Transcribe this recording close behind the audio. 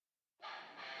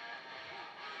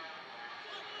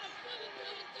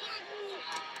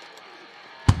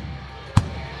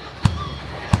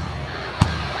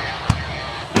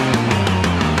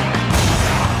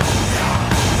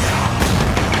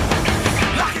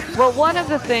Well, one of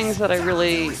the things that I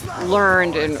really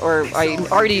learned, or I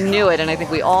already knew it, and I think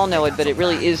we all know it, but it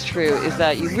really is true, is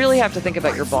that you really have to think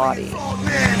about your body.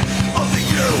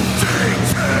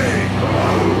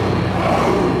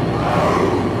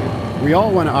 We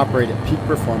all want to operate at peak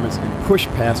performance and push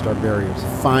past our barriers,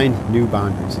 find new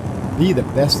boundaries, be the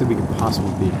best that we can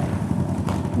possibly be.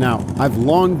 Now, I've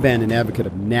long been an advocate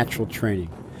of natural training,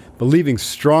 believing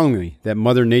strongly that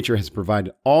Mother Nature has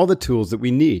provided all the tools that we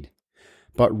need.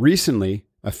 But recently,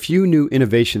 a few new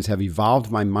innovations have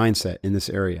evolved my mindset in this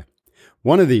area.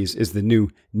 One of these is the new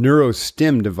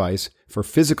NeuroStim device for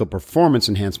physical performance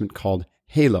enhancement called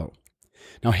Halo.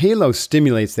 Now, Halo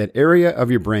stimulates that area of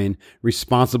your brain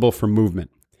responsible for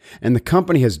movement, and the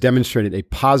company has demonstrated a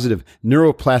positive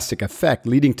neuroplastic effect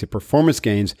leading to performance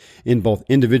gains in both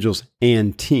individuals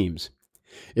and teams.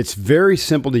 It's very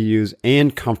simple to use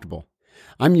and comfortable.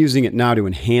 I'm using it now to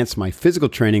enhance my physical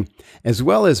training as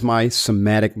well as my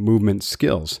somatic movement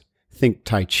skills. Think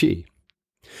Tai Chi.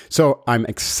 So I'm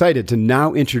excited to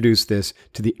now introduce this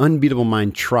to the Unbeatable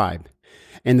Mind tribe.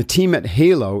 And the team at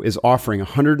Halo is offering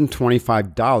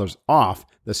 $125 off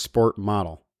the sport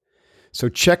model. So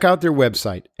check out their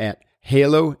website at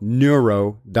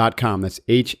haloneuro.com. That's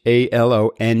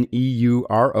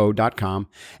HALONEURO.com,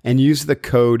 and use the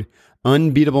code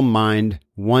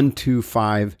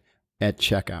UnbeatableMind125 at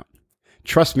checkout.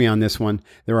 Trust me on this one,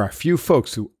 there are a few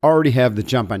folks who already have the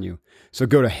jump on you. So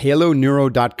go to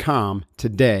haloneuro.com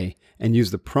today and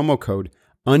use the promo code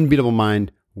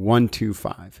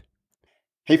UnbeatableMind125.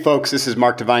 Hey folks, this is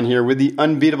Mark Devine here with the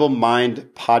Unbeatable Mind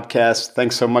podcast.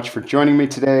 Thanks so much for joining me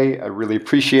today. I really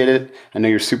appreciate it. I know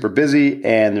you're super busy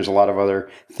and there's a lot of other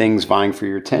things vying for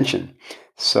your attention.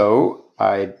 So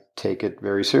I take it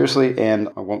very seriously and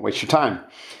I won't waste your time.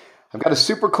 I've got a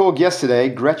super cool guest today,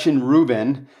 Gretchen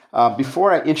Rubin.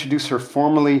 Before I introduce her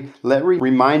formally, let me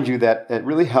remind you that it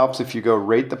really helps if you go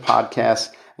rate the podcast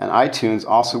on iTunes.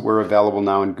 Also, we're available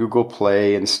now in Google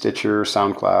Play and Stitcher,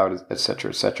 SoundCloud,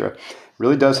 etc., etc.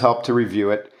 Really does help to review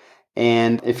it.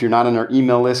 And if you're not on our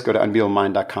email list, go to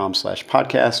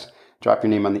unbeatablemindcom.com/podcast. Drop your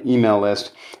name on the email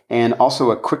list. And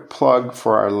also a quick plug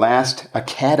for our last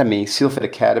Academy, SEALFIT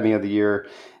Academy of the year,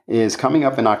 is coming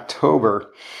up in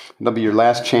October. It'll be your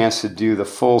last chance to do the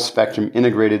full spectrum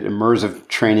integrated immersive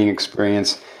training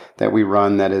experience that we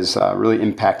run that has really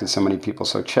impacted so many people.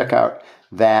 So check out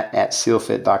that at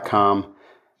sealfit.com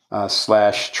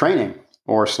 /training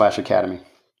or /academy.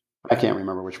 I can't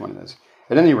remember which one it is.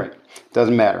 At any rate,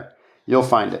 doesn't matter. You'll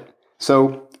find it.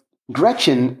 So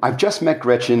Gretchen, I've just met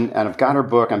Gretchen and I've got her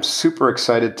book. I'm super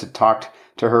excited to talk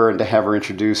to her and to have her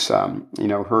introduce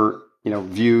her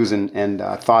views and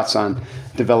thoughts on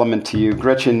development to you.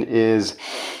 Gretchen is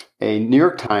a New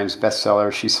York Times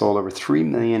bestseller. She sold over 3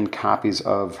 million copies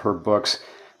of her books,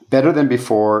 Better Than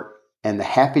Before and The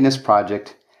Happiness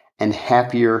Project and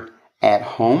Happier at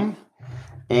Home.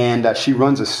 And she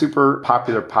runs a super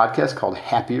popular podcast called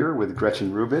Happier with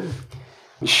Gretchen Rubin.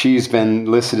 She's been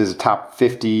listed as a top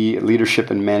 50 leadership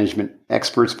and management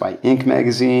experts by Inc.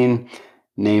 magazine,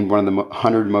 named one of the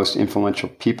 100 most influential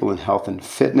people in health and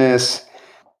fitness.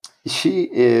 She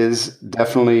is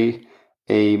definitely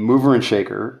a mover and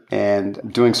shaker and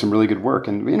doing some really good work.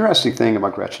 And the interesting thing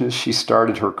about Gretchen is she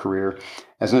started her career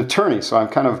as an attorney. So I'm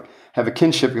kind of have a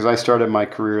kinship because I started my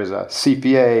career as a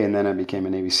CPA and then I became a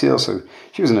Navy SEAL. So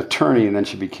she was an attorney and then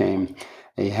she became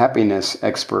a happiness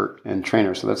expert and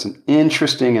trainer. So that's an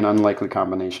interesting and unlikely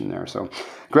combination there. So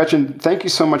Gretchen, thank you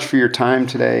so much for your time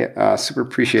today. Super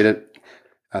appreciate it.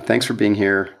 Thanks for being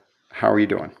here. How are you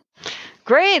doing?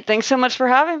 Great. Thanks so much for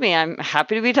having me. I'm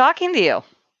happy to be talking to you.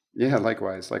 Yeah,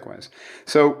 likewise.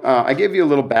 So I gave you a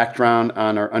little background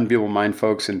on our Unbeatable Mind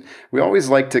folks, and we always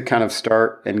like to kind of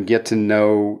start and get to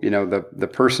know, the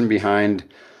person behind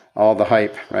all the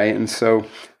hype, right? And so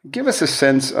give us a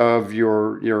sense of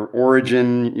your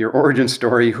origin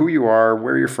story, who you are,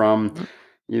 where you're from,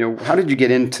 how did you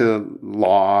get into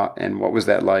law and what was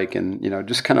that like? And,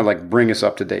 just kind of like bring us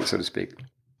up to date, so to speak.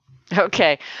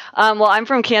 Okay. Well, I'm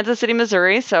from Kansas City,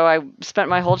 Missouri, so I spent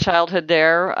my whole childhood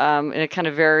there in a kind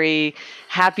of very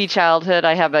happy childhood.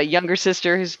 I have a younger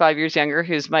sister who's 5 years younger,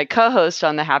 who's my co-host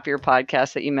on the Happier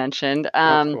podcast that you mentioned,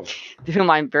 Cool. whom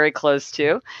I'm very close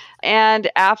to. And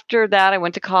after that, I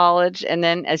went to college. And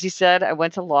then, as you said, I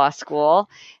went to law school.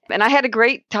 And I had a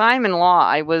great time in law.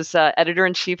 I was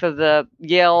editor-in-chief of the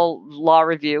Yale Law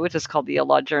Review, which is called the Yale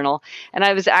Law Journal. And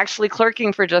I was actually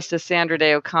clerking for Justice Sandra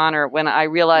Day O'Connor when I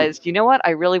realized, you know what,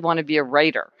 I really want to be a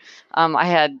writer.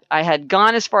 I had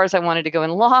gone as far as I wanted to go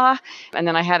in law, and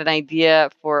then I had an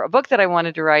idea for a book that I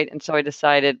wanted to write. And so I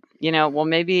decided, well,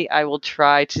 maybe I will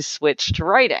try to switch to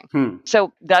writing. Hmm.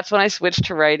 So that's when I switched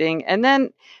to writing. And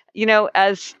then,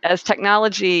 as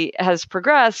technology has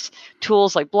progressed,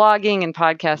 tools like blogging and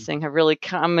podcasting have really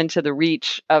come into the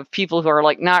reach of people who are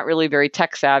like not really very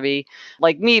tech savvy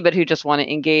like me, but who just want to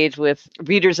engage with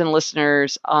readers and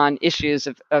listeners on issues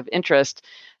of interest.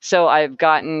 So I've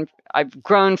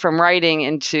grown from writing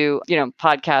into,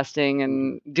 podcasting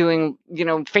and doing,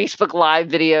 Facebook Live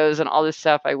videos and all this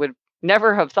stuff I would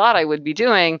never have thought I would be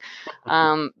doing.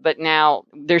 But now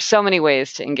there's so many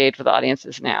ways to engage with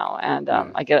audiences now. And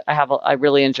I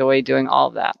really enjoy doing all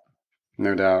of that.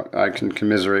 No doubt. I can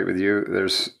commiserate with you.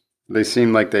 They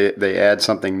seem like they add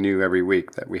something new every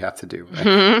week that we have to do,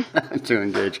 right? To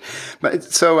engage. But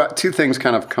so two things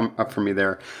kind of come up for me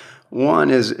there.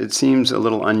 One is it seems a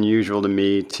little unusual to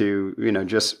me to,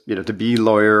 to be a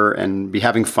lawyer and be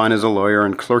having fun as a lawyer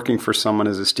and clerking for someone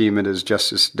as esteemed as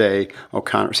Sandra Day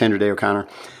O'Connor.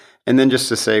 And then just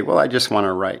to say, well, I just want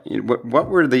to write. What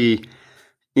were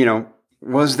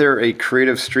was there a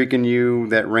creative streak in you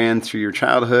that ran through your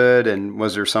childhood? And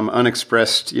was there some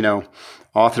unexpressed,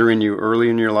 author in you early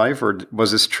in your life? Or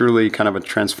was this truly kind of a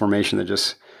transformation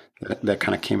that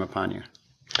kind of came upon you?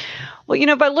 Well,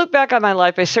 if I look back on my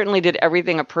life, I certainly did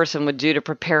everything a person would do to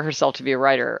prepare herself to be a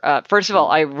writer. First of all,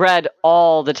 I read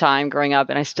all the time growing up,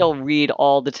 and I still read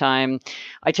all the time.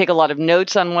 I take a lot of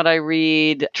notes on what I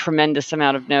read, tremendous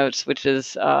amount of notes, which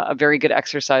is a very good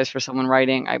exercise for someone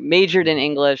writing. I majored in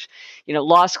English.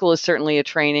 Law school is certainly a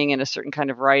training in a certain kind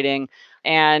of writing.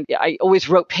 And I always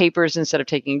wrote papers instead of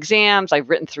taking exams. I've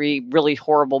written 3 really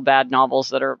horrible, bad novels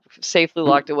that are safely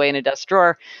locked away in a desk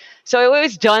drawer. So I've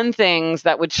always done things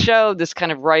that would show this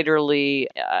kind of writerly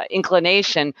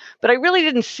inclination, but I really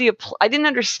didn't I didn't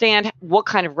understand what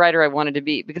kind of writer I wanted to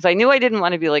be, because I knew I didn't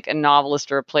want to be like a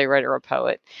novelist or a playwright or a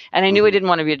poet. And I knew I didn't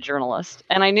want to be a journalist.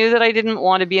 And I knew that I didn't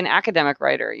want to be an academic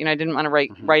writer. I didn't want to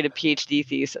write a PhD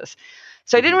thesis.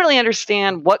 So I didn't really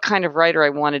understand what kind of writer I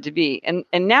wanted to be. And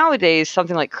nowadays,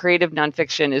 something like creative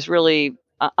nonfiction is really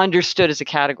understood as a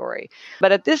category.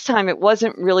 But at this time, it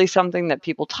wasn't really something that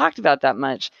people talked about that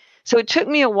much. So it took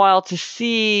me a while to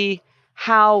see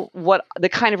what the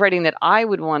kind of writing that I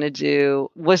would want to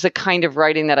do was the kind of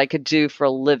writing that I could do for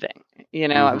a living.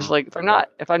 I was like,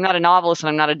 if I'm not a novelist and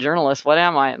I'm not a journalist, what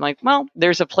am I? I'm like, well,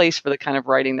 there's a place for the kind of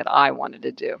writing that I wanted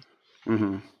to do.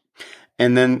 Mm-hmm.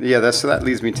 And then, that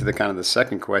leads me to the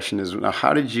second question is,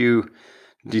 how did you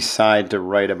decide to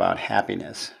write about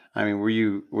happiness? I mean, were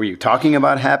you talking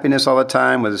about happiness all the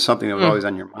time? Was it something that was always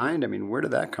on your mind? I mean, where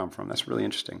did that come from? That's really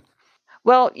interesting.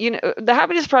 Well, the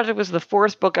Happiness Project was the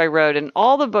 4th book I wrote, and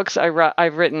all the books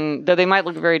I've written, though they might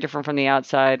look very different from the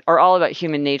outside, are all about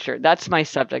human nature. That's my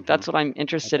subject. That's what I'm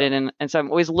interested in, and so I'm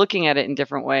always looking at it in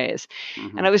different ways.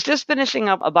 And I was just finishing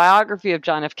up a biography of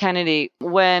John F. Kennedy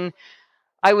when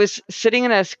I was sitting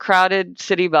in a crowded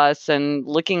city bus and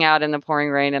looking out in the pouring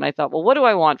rain, and I thought, well, what do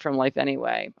I want from life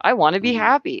anyway? I want to be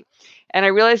happy. And I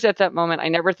realized at that moment, I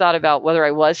never thought about whether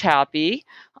I was happy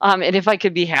and if I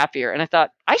could be happier. And I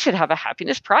thought, I should have a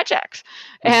happiness project.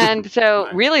 And so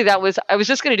really I was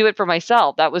just going to do it for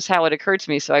myself. That was how it occurred to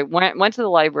me. So I went to the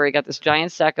library, got this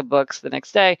giant stack of books the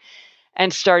next day,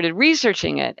 and started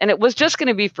researching it. And it was just going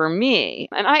to be for me.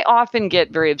 And I often get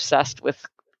very obsessed with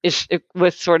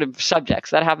sort of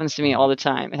subjects. That happens to me all the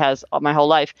time. It has my whole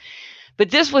life. But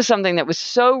this was something that was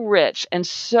so rich and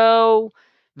so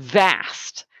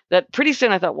vast that pretty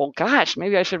soon I thought, well, gosh,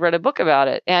 maybe I should write a book about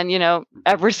it. And,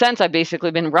 ever since I've basically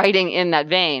been writing in that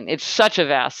vein. It's such a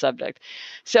vast subject.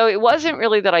 So it wasn't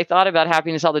really that I thought about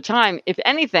happiness all the time. If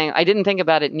anything, I didn't think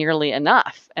about it nearly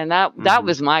enough. And that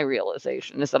was my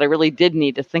realization, is that I really did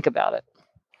need to think about it.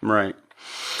 Right.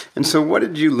 And so what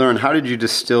did you learn? How did you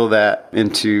distill that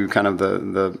into kind of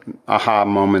the aha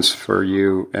moments for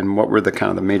you? And what were the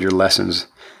kind of the major lessons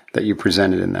that you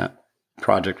presented in that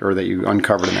project, or that you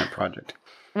uncovered in that project?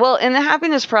 Well, in the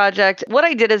Happiness Project, what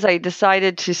I did is I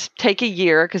decided to take a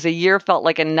year, because a year felt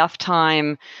like enough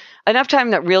time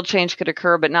that real change could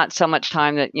occur, but not so much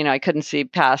time that, I couldn't see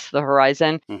past the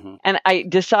horizon. And I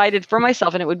decided for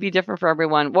myself, and it would be different for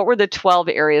everyone, what were the 12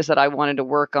 areas that I wanted to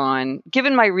work on,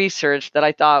 given my research, that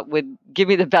I thought would give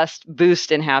me the best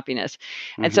boost in happiness.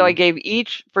 And so I gave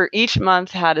each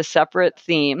month had a separate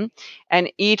theme, and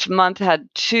each month had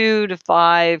 2 to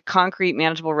 5 concrete,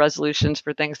 manageable resolutions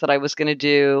for things that I was going to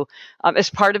do as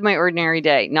part of my ordinary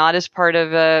day, not as part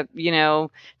of a,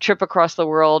 trip across the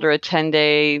world or a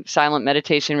 10-day silent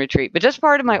meditation retreat, but just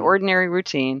part of my ordinary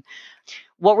routine.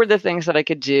 What were the things that I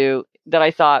could do that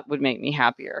I thought would make me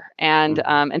happier? And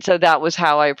so that was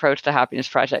how I approached the Happiness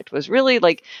Project, was really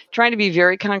like trying to be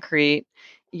very concrete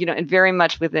and very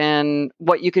much within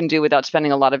what you can do without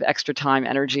spending a lot of extra time,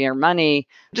 energy, or money,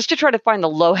 just to try to find the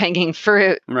low-hanging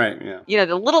fruit. Right. Yeah.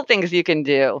 The little things you can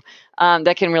do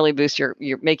that can really boost your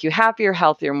make you happier,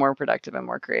 healthier, more productive, and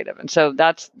more creative. And so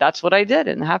that's what I did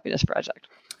in the Happiness Project.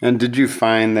 And did you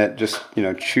find that just,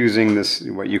 choosing this,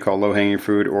 what you call low-hanging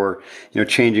fruit, or,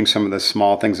 changing some of the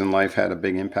small things in life had a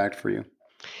big impact for you?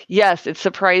 Yes, it's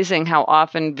surprising how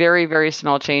often very, very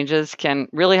small changes can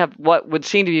really have what would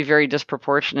seem to be very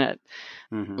disproportionate.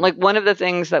 Like one of the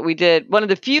things that we did, one of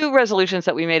the few resolutions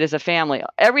that we made as a family,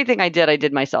 everything I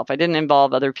did myself. I didn't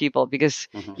involve other people because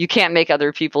you can't make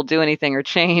other people do anything or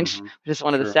change, which is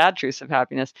one of the sad truths of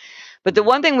happiness. But the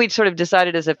one thing we sort of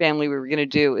decided as a family we were going to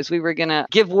do is we were going to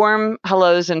give warm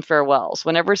hellos and farewells.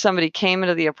 Whenever somebody came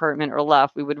into the apartment or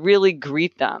left, we would really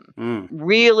greet them,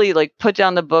 really like put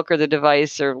down the book or the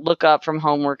device or look up from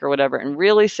homework or whatever, and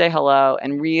really say hello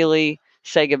and really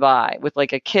say goodbye with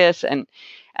like a kiss.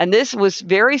 And this was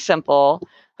very simple,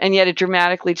 and yet it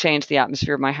dramatically changed the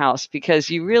atmosphere of my house because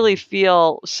you really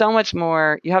feel so much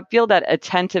more, feel that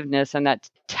attentiveness and that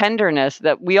tenderness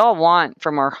that we all want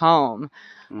from our home.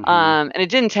 And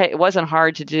it wasn't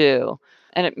hard to do,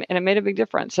 and it made a big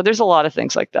difference. So there's a lot of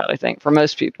things like that, I think, for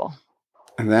most people.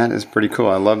 That is pretty cool.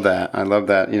 I love that,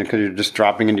 because you're just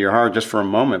dropping into your heart just for a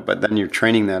moment, but then you're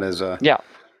training that as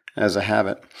a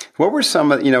habit. What were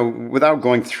some of, without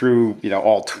going through,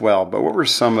 all 12, but what were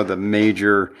some of the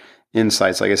major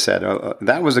insights? Like I said,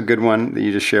 that was a good one that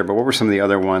you just shared, but what were some of the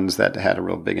other ones that had a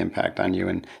real big impact on you?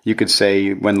 And you could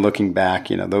say when looking back,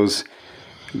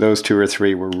 those two or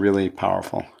three were really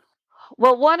powerful.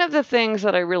 Well, one of the things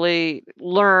that I really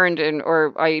learned,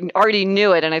 or I already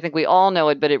knew it, and I think we all know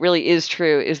it, but it really is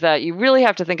true, is that you really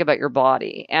have to think about your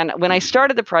body. And when I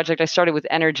started the project, I started with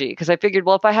energy because I figured,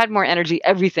 well, if I had more energy,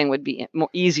 everything would be more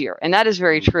easier. And that is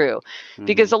very true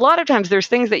because a lot of times there's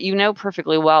things that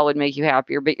perfectly well would make you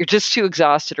happier, but you're just too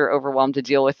exhausted or overwhelmed to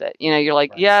deal with it. You're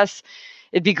like, yes,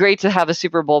 it'd be great to have a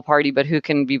Super Bowl party, but who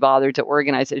can be bothered to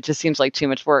organize it? It just seems like too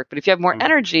much work. But if you have more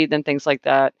energy, then things like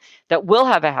that will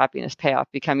have a happiness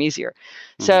payoff become easier.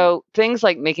 So things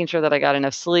like making sure that I got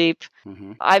enough sleep.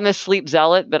 I'm a sleep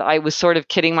zealot, but I was sort of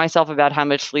kidding myself about how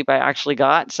much sleep I actually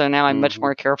got. So now I'm much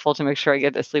more careful to make sure I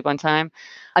get to sleep on time.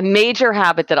 A major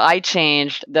habit that I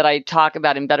changed that I talk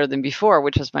about in Better Than Before,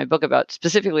 which is my book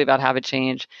specifically about habit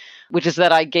change, which is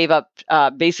that I gave up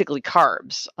basically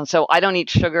carbs. And so I don't eat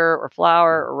sugar or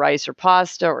flour or rice or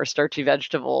pasta or starchy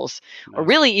vegetables or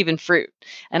really even fruit.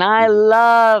 And I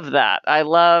love that. I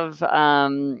love,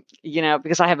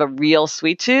 because I have a real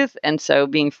sweet tooth. And so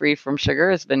being free from sugar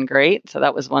has been great. So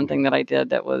that was one thing that I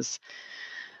did that was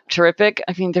terrific.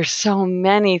 I mean, there's so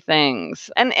many things.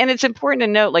 And it's important to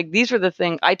note, like, these were the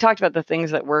things I talked about, the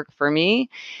things that work for me.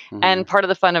 And part of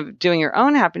the fun of doing your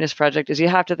own happiness project is you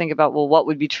have to think about, well, what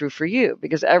would be true for you?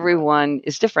 Because everyone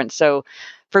is different. So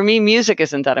for me, music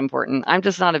isn't that important. I'm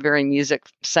just not a very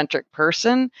music-centric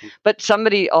person, but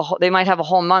they might have a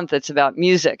whole month that's about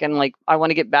music. And like, I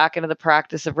want to get back into the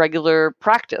practice of regular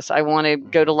practice. I want to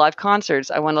go to live concerts.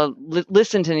 I want to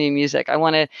listen to new music. I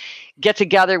want to get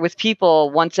together with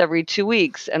people once every 2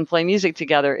 weeks and play music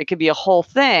together. It could be a whole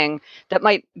thing that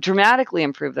might dramatically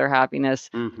improve their happiness.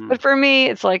 But for me,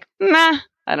 it's like, meh,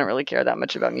 I don't really care that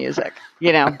much about music,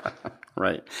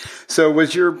 Right. So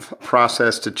was your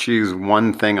process to choose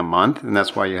one thing a month, and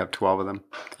that's why you have 12 of them,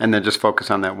 and then just focus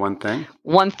on that one thing?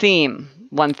 One theme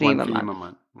a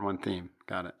month. One theme.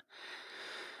 Got it.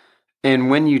 And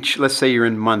when let's say you're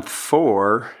in month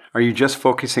 4, are you just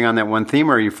focusing on that one theme,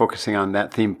 or are you focusing on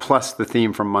that theme plus the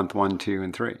theme from month 1, 2,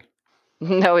 and 3?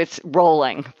 No, it's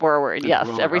rolling forward. Yes,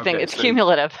 everything. Okay, it's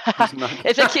cumulative.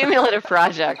 It's a cumulative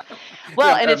project.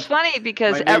 Well, and it's funny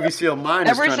because my Navy SEAL mind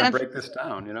is trying to break this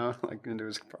down, like into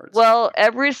his parts. Well,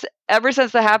 ever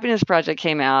since the Happiness Project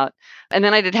came out, and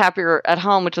then I did Happier at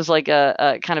Home, which was like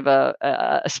a kind of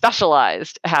a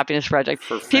specialized happiness project.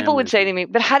 People would say to me,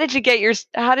 "But how did you get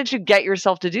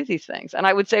yourself to do these things?" And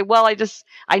I would say, "Well,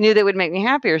 I knew they would make me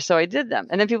happier, so I did them."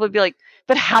 And then people would be like,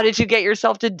 "But how did you get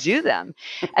yourself to do them?"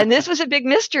 And this was a big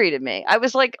mystery to me. I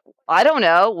was like, I don't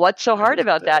know. What's so hard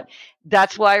about that?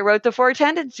 That's why I wrote the Four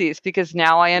Tendencies, because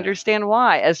now I understand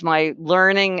why. As my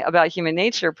learning about human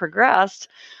nature progressed,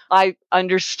 I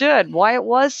understood why it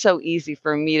was so easy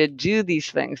for me to do these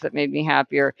things that made me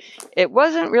happier. It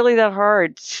wasn't really that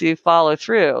hard to follow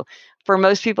through. For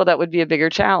most people, that would be a bigger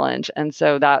challenge. And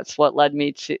so that's what led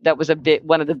me to, that was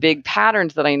one of the big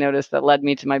patterns that I noticed that led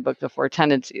me to my book, The Four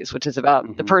Tendencies, which is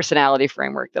about the personality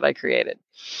framework that I created.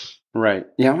 Right.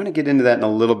 Yeah, I want to get into that in a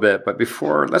little bit, but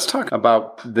before, let's talk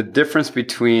about the difference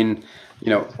between,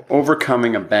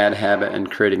 overcoming a bad habit and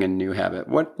creating a new habit.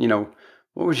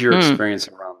 What was your experience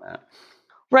around that?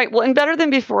 Right. Well, and Better Than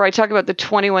Before, I talk about the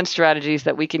 21 strategies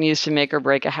that we can use to make or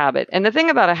break a habit. And the thing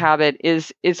about a habit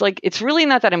is like, it's really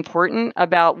not that important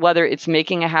about whether it's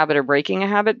making a habit or breaking a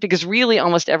habit, because really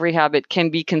almost every habit can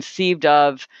be conceived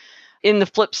of in the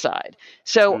flip side.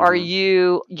 So are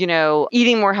you,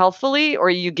 eating more healthfully, or are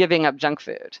you giving up junk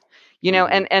food?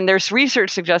 And there's research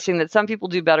suggesting that some people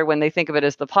do better when they think of it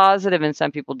as the positive, and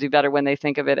some people do better when they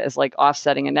think of it as like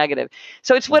offsetting a negative.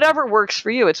 So it's whatever works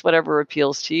for you. It's whatever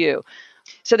appeals to you.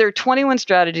 So there are 21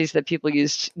 strategies that people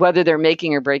use, whether they're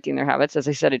making or breaking their habits. As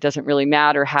I said, it doesn't really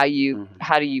matter how do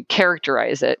you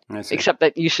characterize it, except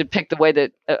that you should pick the way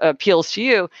that appeals to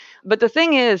you. But the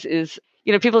thing is,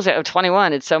 people say,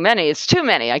 21, it's so many, it's too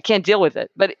many, I can't deal with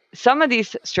it. But some of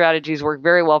these strategies work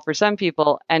very well for some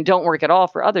people and don't work at all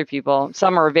for other people.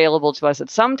 Some are available to us at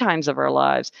some times of our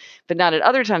lives, but not at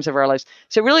other times of our lives.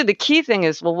 So really the key thing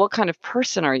is, well, what kind of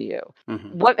person are you?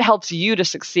 What helps you to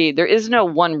succeed? There is no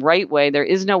one right way. There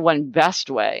is no one best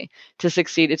way to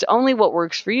succeed. It's only what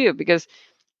works for you, because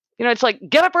it's like,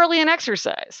 get up early and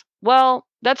exercise. Well,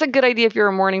 that's a good idea if you're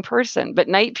a morning person, but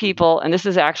night people, and this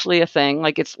is actually a thing,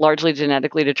 like it's largely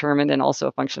genetically determined and also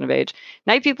a function of age.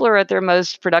 Night people are at their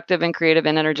most productive and creative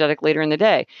and energetic later in the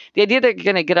day. The idea that you're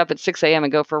going to get up at 6 a.m.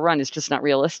 and go for a run is just not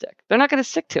realistic. They're not going to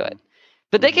stick to it.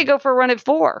 But they could go for a run at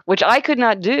 4, which I could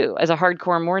not do as a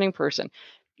hardcore morning person.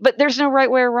 But there's no right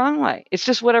way or wrong way. It's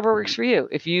just whatever works for you.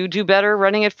 If you do better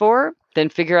running at 4, then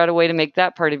figure out a way to make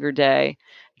that part of your day.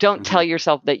 Don't tell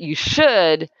yourself that you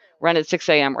should run at 6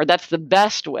 a.m. or that's the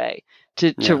best way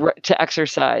to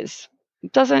exercise.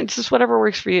 It's just whatever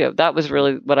works for you. That was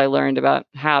really what I learned about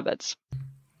habits.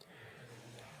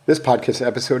 This podcast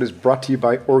episode is brought to you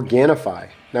by Organifi.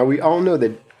 Now, we all know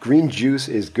that green juice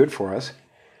is good for us,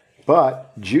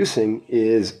 but juicing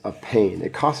is a pain.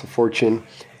 It costs a fortune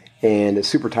and it's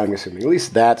super time consuming. At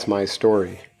least that's my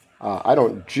story. I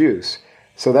don't juice.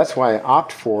 So that's why I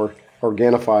opt for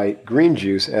Organifi green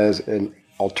juice as an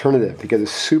alternative, because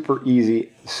it's super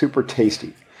easy, super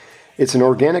tasty. It's an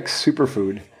organic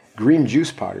superfood green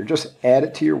juice powder. Just add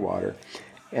it to your water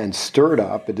and stir it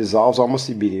up. It dissolves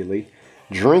almost immediately.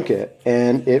 Drink it,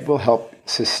 and it will help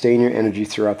sustain your energy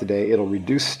throughout the day. It'll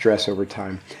reduce stress over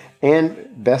time. And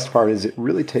best part is it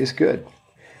really tastes good.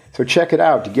 So check it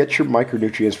out. To get your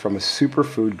micronutrients from a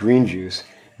superfood green juice,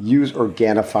 use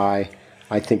Organifi.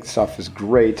 I think the stuff is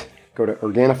great. Go to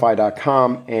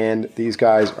Organifi.com, and these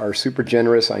guys are super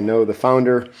generous. I know the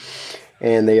founder,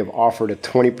 and they have offered a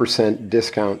 20%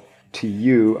 discount to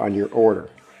you on your order.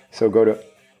 So go to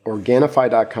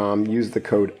Organifi.com, use the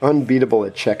code UNBEATABLE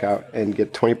at checkout, and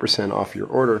get 20% off your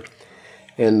order.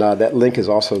 And that link is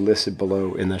also listed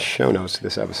below in the show notes to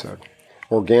this episode.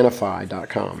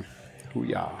 Organifi.com.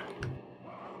 Hoo-yah.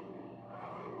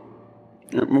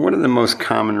 What are the most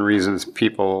common reasons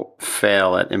people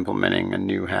fail at implementing a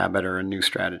new habit or a new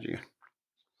strategy?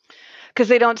 Because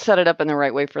they don't set it up in the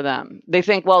right way for them. They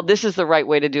think, well, this is the right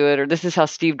way to do it, or this is how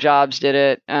Steve Jobs did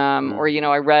it. Or,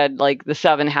 I read like the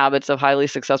 7 habits of highly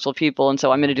successful people, and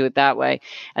so I'm going to do it that way.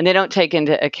 And they don't take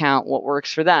into account what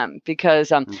works for them.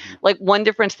 Because like one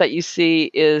difference that you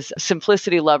see is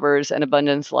simplicity lovers and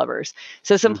abundance lovers.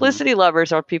 So simplicity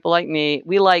lovers are people like me.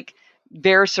 We like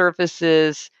bare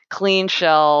surfaces, clean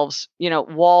shelves,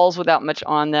 walls without much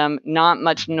on them, not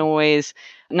much noise,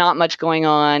 not much going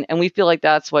on. And we feel like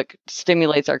that's what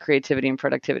stimulates our creativity and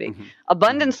productivity.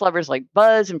 Abundance lovers like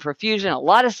buzz and profusion, a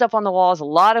lot of stuff on the walls, a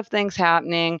lot of things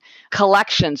happening,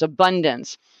 collections,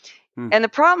 abundance. And the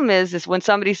problem is when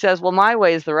somebody says, well, my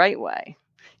way is the right way.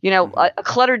 A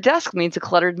cluttered desk means a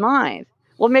cluttered mind.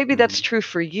 Well, maybe that's true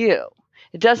for you.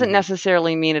 It doesn't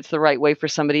necessarily mean it's the right way for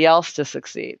somebody else to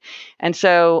succeed. And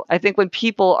so I think when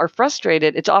people are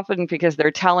frustrated, it's often because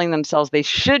they're telling themselves they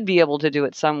should be able to do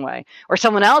it some way, or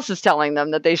someone else is telling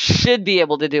them that they should be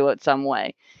able to do it some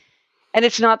way. And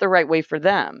it's not the right way for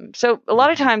them. So a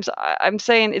lot of times I'm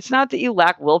saying it's not that you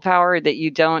lack willpower, that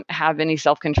you don't have any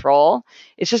self-control.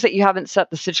 It's just that you haven't set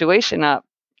the situation up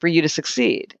for you to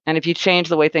succeed. And if you change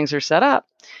the way things are set up,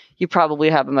 you probably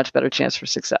have a much better chance for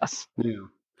success. Yeah.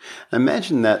 I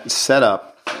imagine that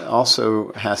setup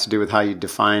also has to do with how you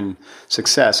define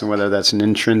success, and whether that's an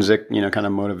intrinsic, kind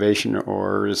of motivation,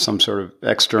 or some sort of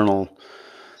external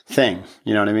thing.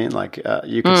 You know what I mean? Like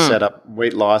you could set up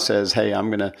weight loss as, hey, I'm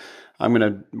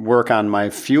gonna work on my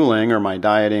fueling or my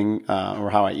dieting or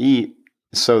how I eat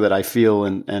so that I feel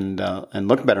and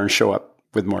look better and show up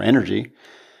with more energy.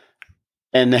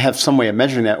 And have some way of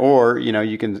measuring that, or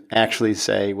you can actually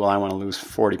say, well, I want to lose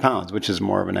 40 pounds, which is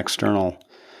more of an external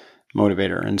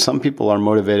motivator. And some people are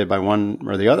motivated by one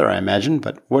or the other, I imagine.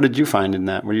 But what did you find in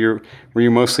that? Were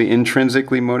you mostly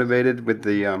intrinsically motivated with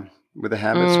the with the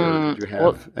habits, or did you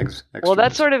Well, have well, extra that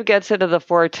ones? sort of gets into the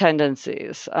four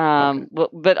tendencies. Okay.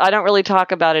 But I don't really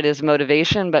talk about it as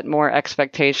motivation, but more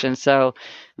expectation. So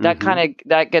Mm-hmm.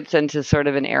 that gets into sort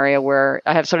of an area where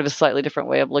I have sort of a slightly different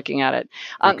way of looking at it.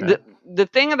 Okay. The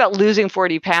thing about losing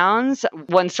 40 pounds,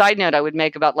 one side note I would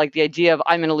make about like the idea of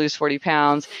I'm going to lose 40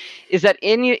 pounds is that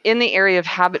in the area of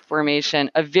habit formation,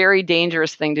 a very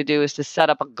dangerous thing to do is to set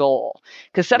up a goal.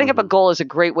 Because setting up a Mm-hmm. goal is a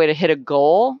great way to hit a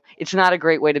goal. It's not a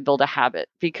great way to build a habit,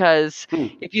 because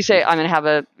if you say I'm going Interesting. to have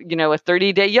a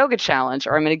 30-day yoga challenge,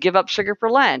 or I'm going to give up sugar for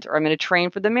Lent, or I'm going to train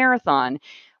for the marathon,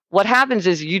 what happens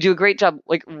is you do a great job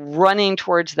like running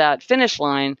towards that finish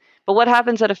line. But what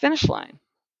happens at a finish line?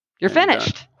 You're Yeah, you're done.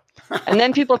 finished. And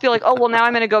then people feel like, oh, well, now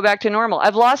I'm going to go back to normal.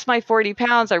 I've lost my 40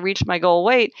 pounds. I reached my goal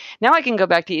weight. Now I can go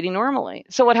back to eating normally.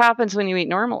 So what happens when you eat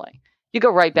normally? You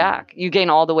go right Mm-hmm. back. You gain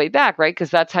all the weight back, right? Because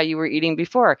that's how you were eating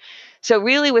before. So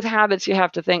really with habits, you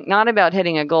have to think not about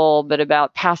hitting a goal, but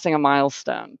about passing a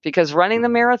milestone. Because running the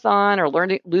Mm-hmm. marathon or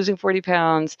losing 40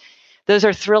 pounds, those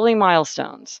are thrilling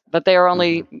milestones, but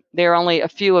Mm-hmm. they are only a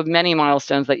few of many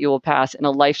milestones that you will pass in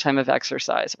a lifetime of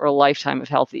exercise or a lifetime of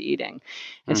healthy eating.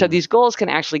 And so Mm-hmm. these goals can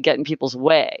actually get in people's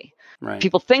way. Right.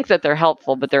 People think that they're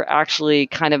helpful, but they're actually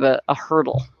kind of a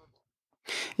hurdle.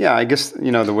 Yeah, I guess,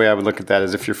 the way I would look at that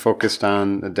is if you're focused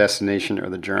on the destination or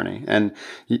the journey. And,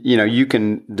 you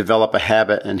can develop a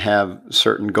habit and have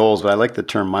certain goals, but I like the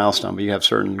term milestone, but you have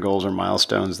certain goals or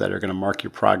milestones that are going to mark your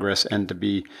progress and to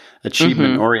be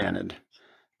achievement Mm-hmm. oriented.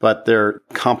 But they're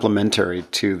complementary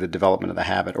to the development of the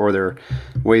habit, or they're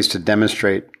ways to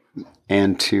demonstrate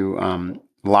and to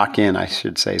lock in, I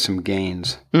should say, some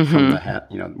gains from Mm-hmm.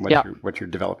 the Yep. what you're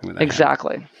developing with that habit.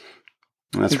 Exactly.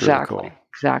 And that's really cool.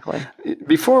 Exactly.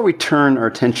 Before we turn our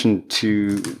attention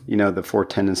to, the four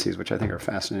tendencies, which I think are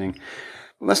fascinating,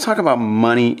 let's talk about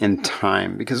money and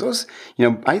time, because those,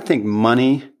 I think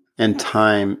money and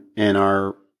time in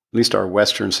at least our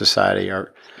Western society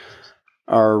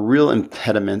are real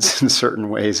impediments in certain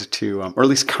ways to, or at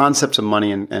least concepts of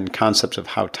money and concepts of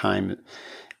how time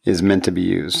is meant to be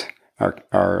used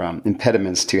are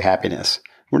impediments to happiness.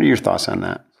 What are your thoughts on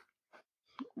that?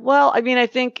 Well, I mean, I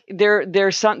think there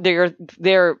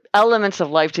are elements of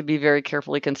life to be very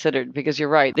carefully considered, because you're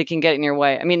right, they can get in your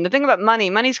way. I mean, the thing about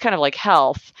money's kind of like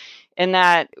health, in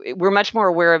that we're much more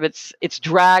aware of its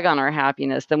drag on our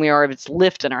happiness than we are of its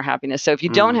lift in our happiness. So if you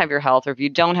don't Mm, have your health, or if you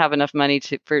don't have enough money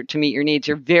to meet your needs,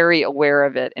 you're very aware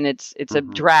of it, and it's a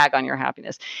mm-hmm, drag on your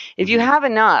happiness. If you mm-hmm, have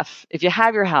enough, if you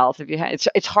have your health,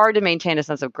 it's hard to maintain a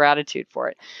sense of gratitude for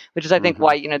it, which is I think mm-hmm,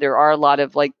 why there are a lot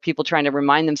of like people trying to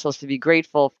remind themselves to be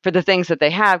grateful for the things that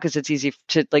they have, because it's easy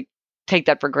to like take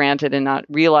that for granted and not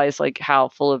realize like how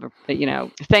full of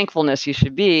thankfulness you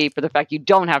should be for the fact you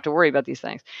don't have to worry about these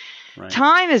things. right.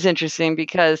 Time is interesting,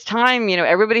 because time,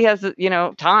 everybody has,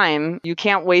 time. You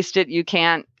can't waste it. You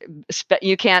can't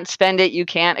spend it. You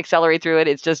can't accelerate through it.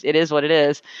 It is what it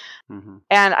is. Mm-hmm,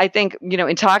 And I think,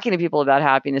 in talking to people about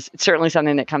happiness, it's certainly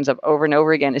something that comes up over and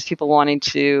over again, is people wanting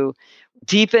to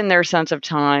deepen their sense of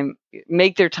time,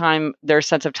 make their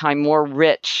sense of time more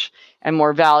rich and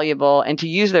more valuable, and to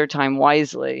use their time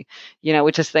wisely,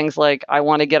 which is things like, I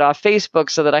want to get off Facebook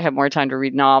so that I have more time to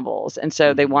read novels. And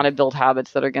so they mm-hmm, want to build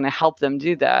habits that are going to help them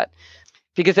do that,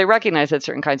 because they recognize that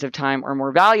certain kinds of time are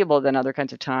more valuable than other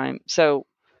kinds of time. So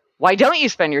why don't you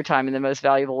spend your time in the most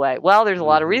valuable way? Well, there's a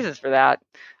lot of mm-hmm, reasons for that.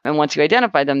 And once you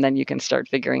identify them, then you can start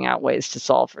figuring out ways to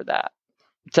solve for that.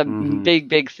 It's a mm-hmm. big,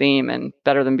 big theme, and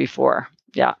better than before.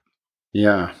 Yeah.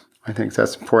 Yeah, I think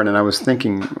that's important. And I was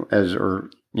thinking as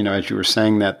you were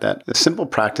saying that the simple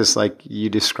practice like you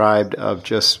described of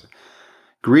just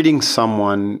greeting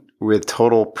someone with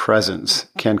total presence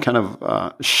can kind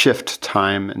of shift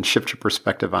time and shift your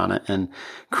perspective on it and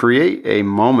create a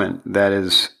moment that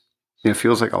is,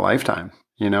 feels like a lifetime.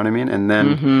 You know what I mean? And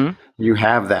then Mm-hmm. you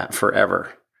have that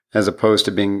forever, as opposed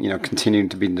to being, continuing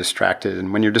to be distracted.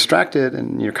 And when you're distracted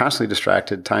and you're constantly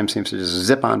distracted, time seems to just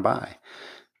zip on by.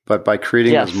 But by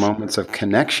creating those Yes. moments of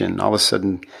connection, all of a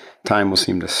sudden time will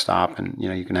seem to stop, and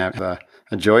you can have a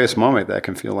joyous moment that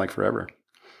can feel like forever.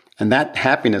 And that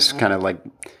happiness kind of like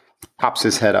pops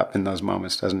his head up in those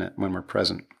moments, doesn't it, when we're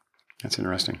present? That's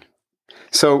interesting.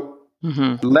 So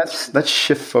Mm-hmm. let's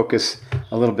shift focus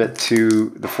a little bit to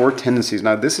the Four Tendencies.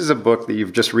 Now, this is a book that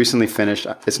you've just recently finished.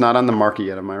 It's not on the market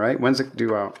yet, am I right? When's it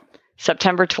due out?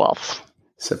 September 12th.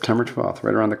 September 12th,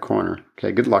 right around the corner.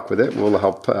 Okay, good luck with it. We'll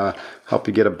help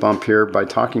you get a bump here by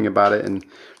talking about it and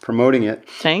promoting it.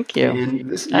 Thank you. And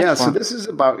this, so Excellent. this is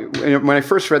about, when I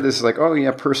first read this, it's like, oh yeah,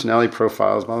 personality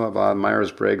profiles, blah, blah, blah,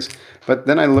 Myers-Briggs. But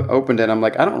then I opened it and I'm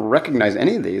like, I don't recognize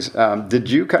any of these. Did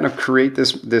you kind of create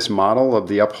this model of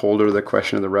the upholder, the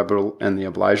questioner, the rebel, and the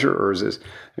obliger, or are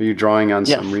you drawing on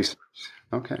some research?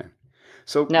 Okay.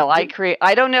 So no, I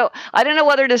don't know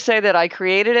whether to say that I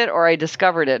created it or I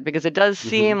discovered it, because it does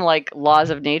seem like laws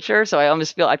of nature. So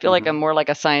I feel like I'm more like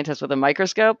a scientist with a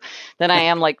microscope than I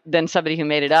am than somebody who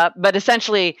made it up. But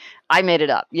essentially, I made it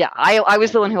up. Yeah, I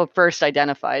was the one who first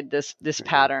identified this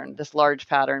pattern, this large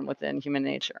pattern within human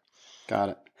nature. Got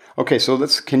it. Okay, so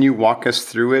can you walk us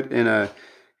through it in a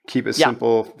keep it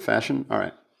simple fashion? All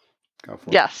right, go for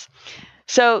it. Yes.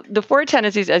 So the four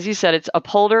tendencies, as you said, it's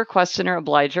upholder, questioner,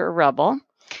 obliger, or rebel.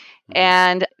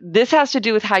 And this has to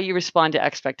do with how you respond to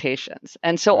expectations.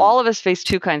 And so all of us face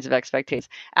two kinds of expectations: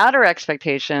 outer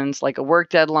expectations, like a work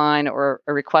deadline or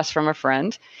a request from a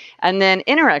friend, and then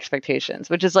inner expectations,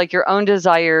 which is like your own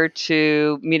desire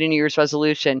to meet a New Year's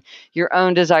resolution, your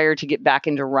own desire to get back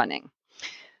into running.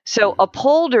 So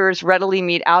upholders readily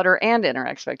meet outer and inner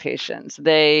expectations.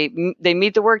 They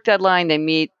meet the work deadline, they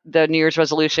meet the New Year's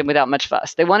resolution without much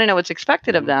fuss. They want to know what's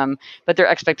expected of them, but their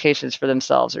expectations for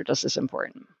themselves are just as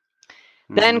important.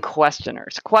 Then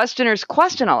questioners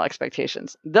question all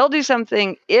expectations. They'll do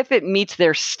something if it meets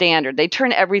their standard. They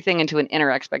turn everything into an inner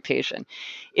expectation.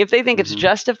 If they think it's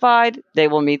justified, they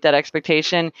will meet that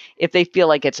expectation. If they feel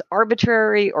like it's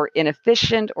arbitrary or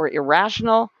inefficient or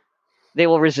irrational, they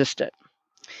will resist it.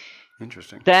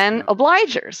 Interesting. Then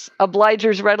obligers.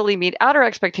 Obligers readily meet outer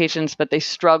expectations, but they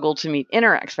struggle to meet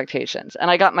inner expectations.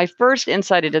 And I got my first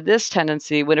insight into this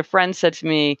tendency when a friend said to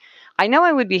me, I know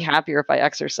I would be happier if I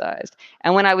exercised.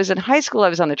 And when I was in high school, I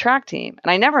was on the track team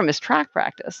and I never missed track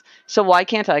practice. So why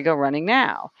can't I go running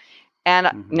now?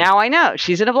 And now I know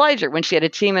she's an obliger. When she had a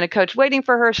team and a coach waiting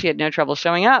for her, she had no trouble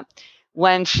showing up.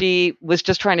 When she was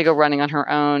just trying to go running on her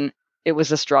own, it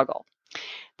was a struggle.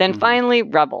 Then finally,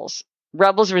 rebels.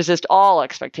 Rebels resist all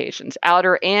expectations,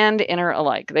 outer and inner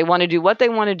alike. They want to do what they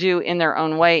want to do in their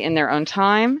own way, in their own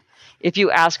time. If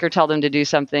you ask or tell them to do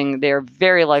something, they're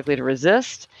very likely to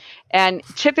resist. And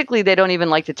typically, they don't even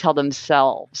like to tell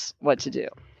themselves what to do.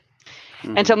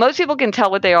 And so most people can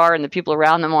tell what they are and the people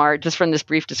around them are just from this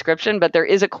brief description. But there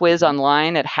is a quiz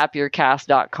online at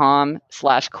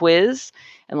happiercast.com/quiz.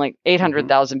 And like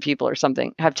 800,000 people or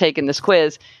something have taken this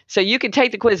quiz. So you can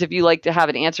take the quiz if you like to have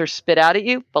an answer spit out at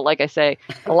you. But like I say,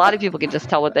 a lot of people can just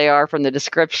tell what they are from the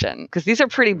description, because these are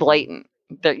pretty blatant.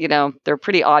 They're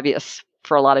pretty obvious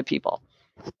for a lot of people.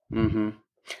 And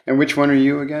which one are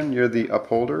you again? You're the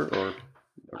upholder, or?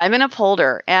 I'm an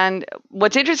upholder. And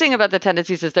what's interesting about the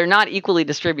tendencies is they're not equally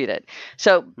distributed.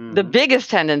 So the biggest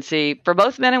tendency for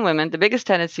both men and women, the biggest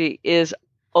tendency is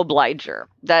obliger.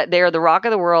 That they are the rock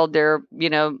of the world. They're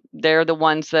the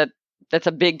ones that's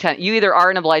a big you either are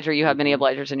an obliger or you have many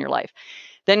obligers in your life.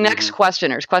 Then next,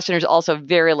 questioners. Questioners also a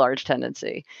very large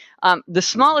tendency. The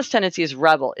smallest tendency is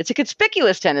rebel. It's a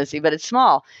conspicuous tendency, but it's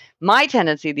small. My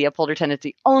tendency, the upholder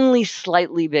tendency, only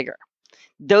slightly bigger.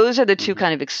 Those are the two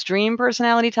kind of extreme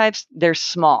personality types. They're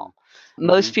small.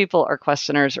 Most people are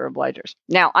questioners or obligers.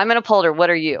 Now, I'm an upholder. What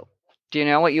are you? Do you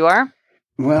know what you are?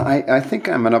 Well, I think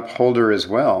I'm an upholder as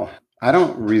well. I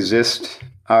don't resist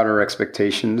outer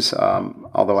expectations,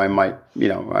 although I might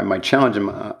challenge them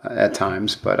at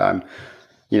times. But I'm,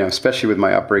 especially with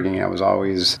my upbringing, I was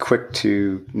always quick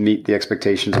to meet the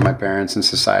expectations of my parents and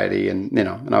society, and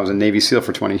I was a Navy SEAL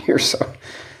for 20 years, so I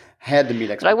had to meet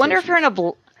expectations. But I wonder if you're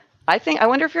I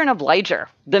wonder if you're an obliger.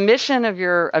 The mission of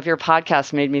your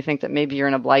podcast made me think that maybe you're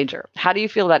an obliger. How do you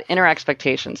feel about inner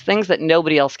expectations, things that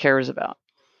nobody else cares about?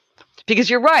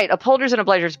 Because you're right, upholders and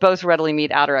obligers both readily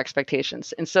meet outer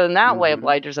expectations. And so in that way,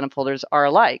 obligers and upholders are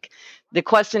alike. The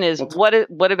question is, what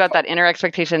about that inner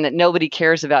expectation that nobody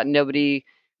cares about?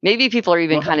 Maybe people are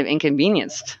even kind of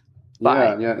inconvenienced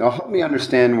by. Yeah. Now, help me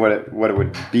understand what it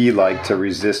would be like to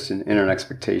resist an inner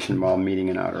expectation while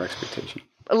meeting an outer expectation.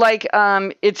 Like,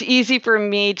 it's easy for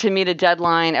me to meet a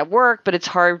deadline at work, but it's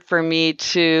hard for me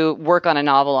to work on a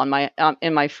novel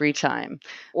in my free time.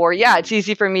 Or, it's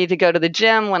easy for me to go to the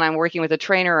gym when I'm working with a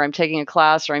trainer, or I'm taking a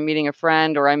class, or I'm meeting a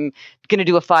friend, or I'm going to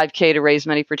do a 5K to raise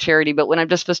money for charity. But when I'm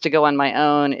just supposed to go on my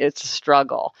own, it's a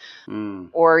struggle.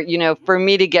 Or, for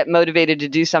me to get motivated to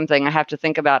do something, I have to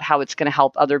think about how it's going to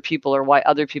help other people, or why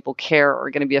other people care, or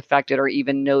are going to be affected, or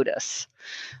even notice.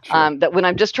 Sure. That when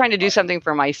I'm just trying to do something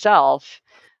for myself,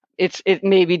 it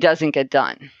maybe doesn't get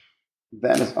done.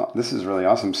 This is really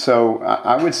awesome. So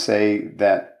I would say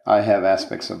that I have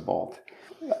aspects of both.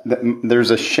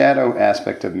 there's a shadow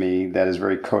aspect of me that is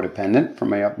very codependent from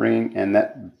my upbringing, and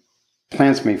that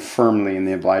plants me firmly in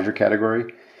the obliger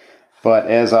category. But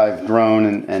as I've grown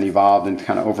and evolved and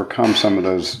kind of overcome some of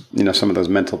those, some of those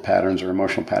mental patterns or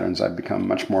emotional patterns, I've become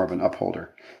much more of an upholder.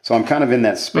 So I'm kind of in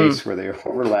that space where they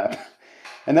overlap.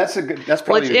 And that's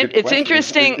probably a good it's question.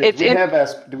 interesting.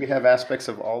 Do we have aspects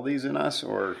of all these in us,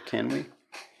 or can we?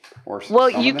 Or well,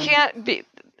 some you of them? can't be.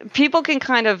 People can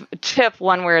kind of tip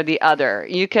one way or the other.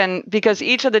 You can, because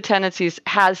each of the tendencies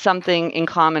has something in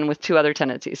common with two other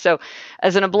tendencies. So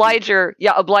as an obliger,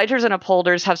 obligers and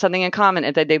upholders have something in common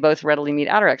in that they both readily meet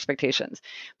outer expectations.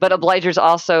 But obligers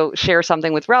also share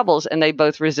something with rebels, and they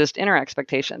both resist inner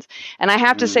expectations. And I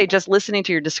have to say, just listening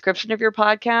to your description of your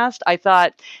podcast, I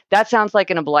thought that sounds like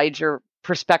an obliger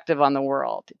perspective on the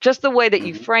world. Just the way that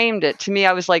you framed it, to me,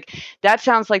 I was like, that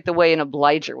sounds like the way an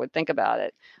obliger would think about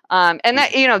it. And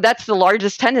that, that's the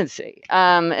largest tendency.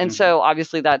 And so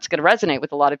obviously that's going to resonate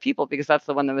with a lot of people because that's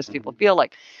the one that most people feel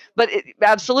like. But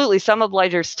absolutely, some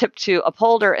obligers tip to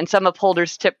upholder and some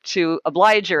upholders tip to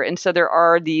obliger. And so there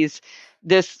are these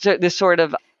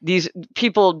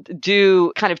people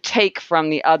do kind of take from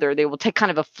the other. They will take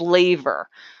kind of a flavor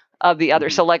of the other.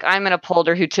 So like I'm an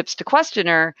upholder who tips to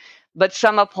questioner, but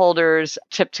some upholders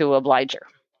tip to obliger.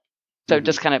 So it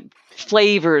just kind of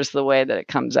flavors the way that it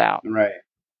comes out. Right.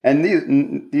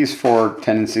 And these four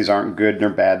tendencies aren't good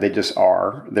nor bad. They just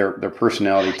are. They're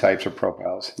personality types or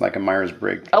profiles, like a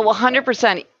Myers-Briggs. Oh,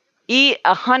 100%.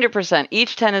 100%.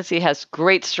 Each tendency has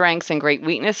great strengths and great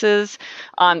weaknesses.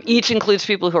 Each includes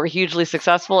people who are hugely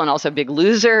successful and also big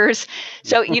losers.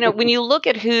 So, when you look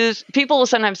at people will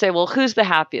sometimes say, well, who's the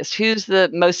happiest? Who's the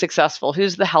most successful?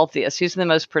 Who's the healthiest? Who's the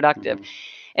most productive?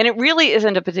 And it really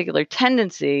isn't a particular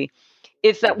tendency.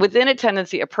 It's that within a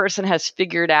tendency, a person has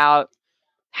figured out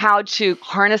how to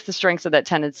harness the strengths of that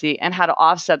tendency and how to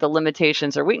offset the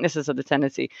limitations or weaknesses of the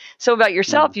tendency. So about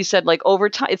yourself, you said like over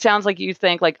time, it sounds like you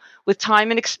think like with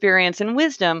time and experience and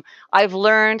wisdom, I've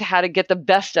learned how to get the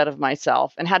best out of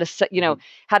myself and how to set,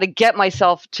 how to get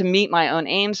myself to meet my own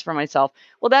aims for myself.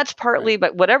 Well, that's partly,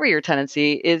 but whatever your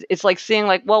tendency is, it's like seeing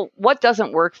like, well, what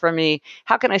doesn't work for me?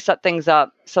 How can I set things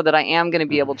up so that I am going to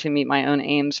be able to meet my own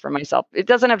aims for myself? It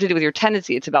doesn't have to do with your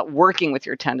tendency. It's about working with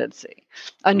your tendency,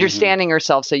 understanding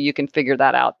yourself so you can figure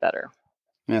that out better.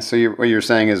 Yeah. So what you're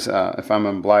saying is, if I'm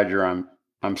an obliger,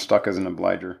 I'm stuck as an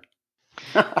obliger.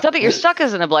 It's not that you're stuck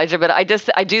as an obliger, but I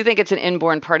do think it's an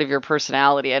inborn part of your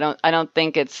personality. I don't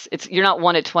think it's you're not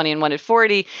one at 20 and one at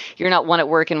 40. You're not one at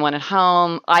work and one at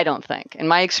home. I don't think. In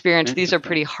my experience, these are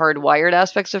pretty hardwired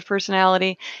aspects of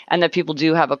personality, and that people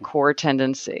do have a core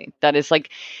tendency that is like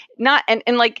not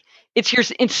and like it's your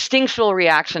instinctual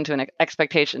reaction to an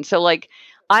expectation. So like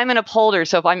I'm an upholder,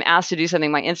 so if I'm asked to do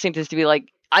something, my instinct is to be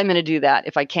like, I'm going to do that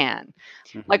if I can.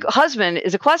 My husband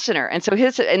is a questioner, and so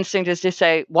his instinct is to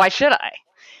say, why should I?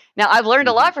 Now, I've learned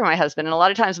a lot from my husband, and a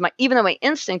lot of times, even though my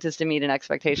instinct is to meet an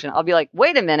expectation, I'll be like,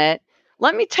 wait a minute,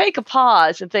 let me take a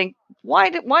pause and think,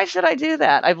 why should I do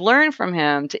that? I've learned from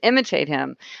him to imitate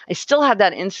him. I still have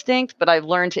that instinct, but I've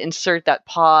learned to insert that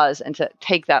pause and to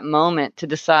take that moment to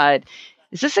decide,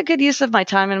 is this a good use of my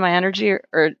time and my energy,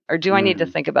 or do I need to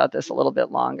think about this a little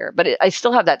bit longer? But I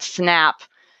still have that snap.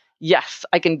 Yes,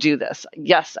 I can do this.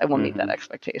 Yes, I will meet that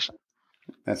expectation.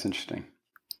 That's interesting.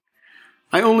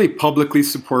 I only publicly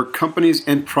support companies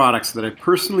and products that I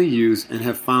personally use and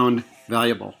have found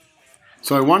valuable.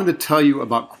 So I wanted to tell you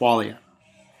about Qualia.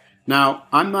 Now,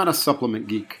 I'm not a supplement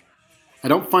geek. I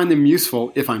don't find them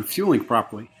useful if I'm fueling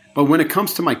properly. But when it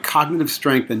comes to my cognitive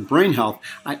strength and brain health,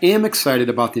 I am excited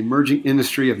about the emerging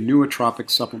industry of nootropic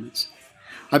supplements.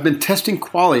 I've been testing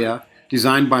Qualia,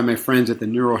 designed by my friends at the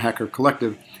Neurohacker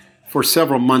Collective, for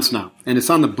several months now, and it's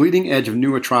on the bleeding edge of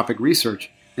nootropic research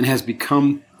and has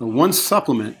become the one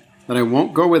supplement that I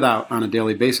won't go without on a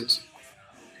daily basis.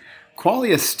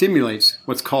 Qualia stimulates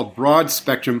what's called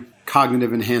broad-spectrum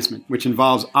cognitive enhancement, which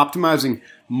involves optimizing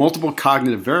multiple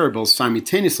cognitive variables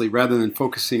simultaneously rather than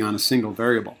focusing on a single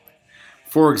variable.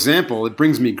 For example, it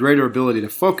brings me greater ability to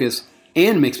focus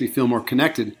and makes me feel more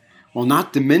connected while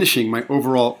not diminishing my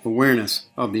overall awareness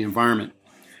of the environment.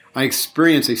 I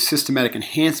experience a systematic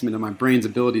enhancement of my brain's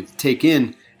ability to take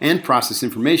in and process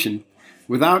information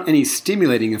without any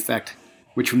stimulating effect,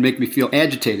 which would make me feel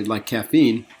agitated like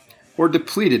caffeine or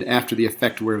depleted after the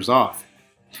effect wears off.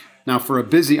 Now, for a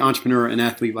busy entrepreneur and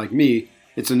athlete like me,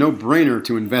 it's a no-brainer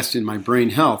to invest in my brain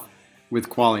health with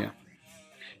Qualia.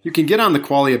 You can get on the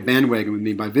Qualia bandwagon with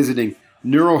me by visiting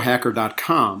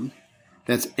neurohacker.com.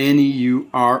 That's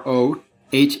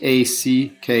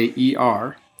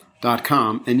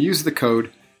neurohacker.com and use the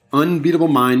code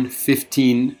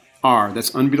UnbeatableMind15R. That's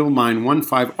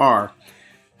UnbeatableMind15R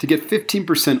to get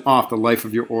 15% off the life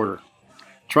of your order.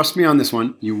 Trust me on this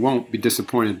one, you won't be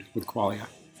disappointed with Qualia.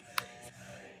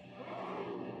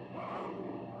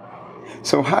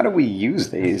 So how do we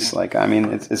use these?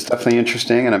 It's definitely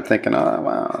interesting, and I'm thinking, oh,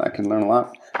 wow, I can learn a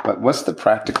lot. But what's the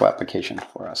practical application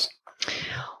for us?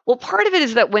 Well, part of it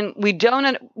is that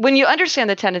when you understand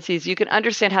the tendencies, you can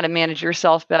understand how to manage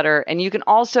yourself better, and you can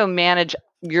also manage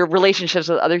your relationships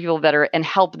with other people better and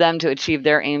help them to achieve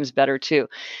their aims better too.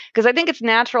 Because I think it's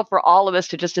natural for all of us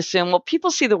to just assume, well, people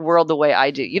see the world the way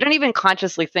I do. You don't even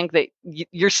consciously think that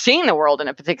you're seeing the world in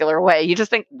a particular way. You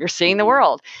just think you're seeing the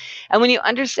world. And when you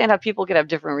understand how people can have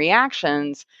different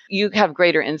reactions, you have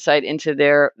greater insight into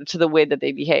the way that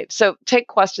they behave. So take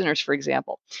questioners, for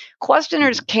example.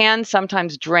 Questioners can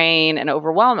sometimes drain and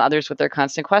overwhelm others with their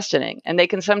constant questioning. And they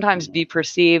can sometimes be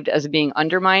perceived as being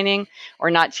undermining or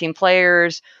not team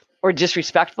players or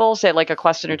disrespectful, say like a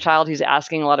questioner child who's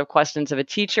asking a lot of questions of a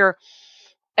teacher.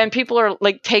 And people are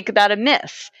like, take that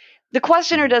amiss. The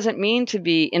questioner doesn't mean to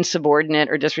be insubordinate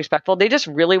or disrespectful. They just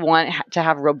really want to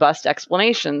have robust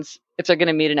explanations if they're going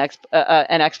to meet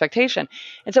an expectation.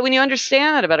 And so when you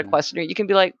understand that about a questioner, you can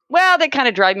be like, well, they kind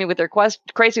of drive me with their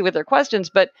crazy with their questions,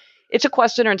 but it's a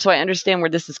questioner, and so I understand where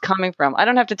this is coming from. I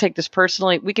don't have to take this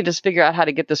personally. We can just figure out how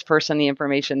to get this person the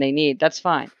information they need. That's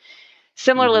fine.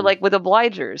 Similarly, like with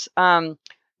obligers,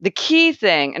 the key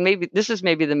thing, and maybe this is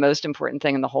the most important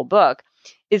thing in the whole book,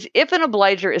 is if an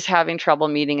obliger is having trouble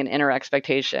meeting an inner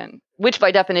expectation, which by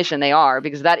definition they are,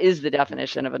 because that is the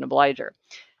definition of an obliger,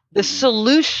 the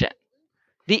solution,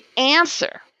 the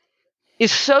answer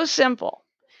is so simple.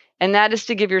 And that is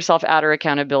to give yourself outer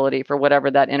accountability for whatever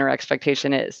that inner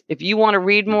expectation is. If you want to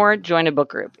read more, join a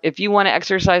book group. If you want to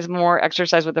exercise more,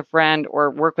 exercise with a friend or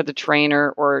work with a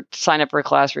trainer or sign up for a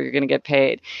class where you're going to get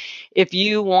paid. If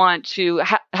you want to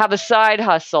have a side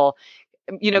hustle,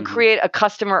 create a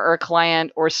customer or a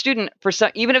client or a student for some,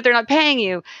 even if they're not paying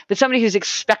you, but somebody who's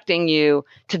expecting you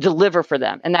to deliver for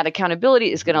them. And that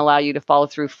accountability is going to allow you to follow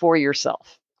through for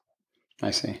yourself. I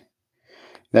see.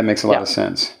 That makes a lot of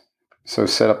sense. So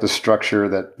set up the structure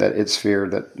that its sphere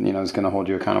that is going to hold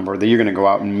you accountable, or that you're going to go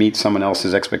out and meet someone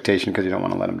else's expectation because you don't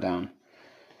want to let them down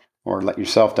or let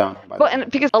yourself down.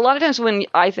 And because a lot of times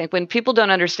when people don't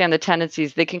understand the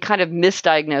tendencies, they can kind of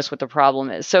misdiagnose what the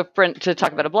problem is. So to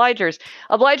talk about obligers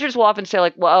will often say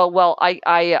like, well,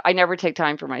 I never take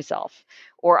time for myself,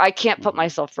 or I can't put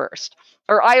myself first.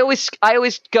 Or I always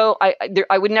go,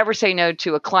 I would never say no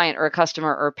to a client or a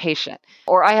customer or a patient,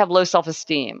 or I have low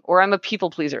self-esteem, or I'm a people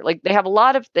pleaser. Like they have a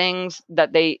lot of things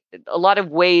a lot of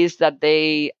ways that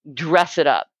they dress it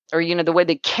up, or, the way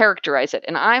they characterize it.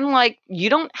 And I'm like,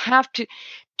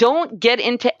 don't get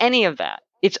into any of that.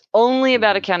 It's only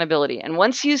about accountability. And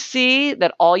once you see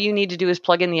that all you need to do is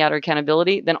plug in the outer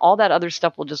accountability, then all that other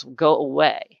stuff will just go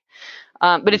away.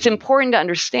 But it's important to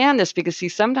understand this because,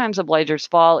 sometimes obligers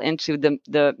fall into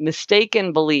the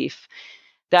mistaken belief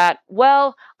that,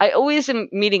 well, I always am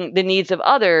meeting the needs of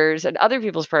others and other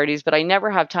people's priorities, but I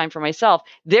never have time for myself.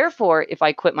 Therefore, if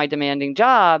I quit my demanding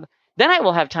job, then I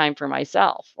will have time for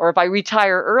myself. Or if I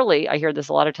retire early, I hear this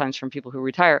a lot of times from people who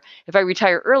retire. If I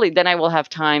retire early, then I will have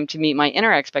time to meet my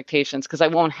inner expectations because I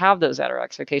won't have those outer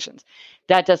expectations.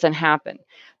 That doesn't happen.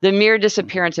 The mere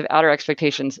disappearance of outer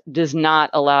expectations does not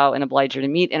allow an obliger to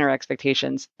meet inner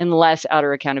expectations unless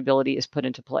outer accountability is put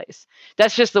into place.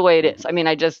 That's just the way it is. I mean,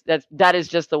 that is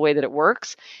just the way that it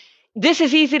works. This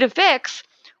is easy to fix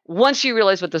once you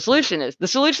realize what the solution is. The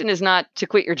solution is not to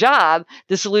quit your job.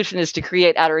 The solution is to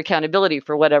create outer accountability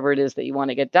for whatever it is that you want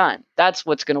to get done. That's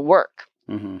what's going to work.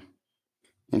 Mm-hmm.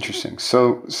 Interesting.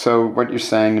 So what you're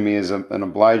saying to me is an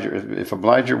obliger, if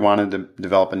obliger wanted to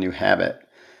develop a new habit,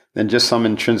 then just some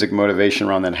intrinsic motivation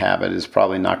around that habit is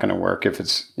probably not going to work if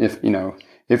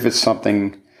it's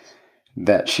something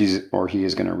that she's or he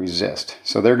is going to resist.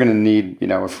 So they're going to need,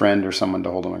 a friend or someone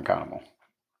to hold them accountable.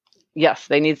 Yes,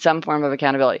 they need some form of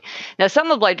accountability. Now,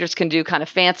 some obligers can do kind of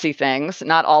fancy things,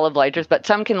 not all obligers, but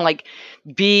some can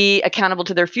be accountable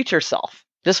to their future self.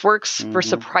 This works for a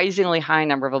surprisingly high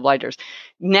number of obligers.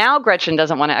 Now Gretchen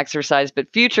doesn't want to exercise,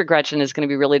 but future Gretchen is going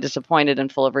to be really disappointed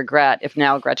and full of regret if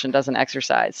now Gretchen doesn't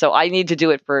exercise. So I need to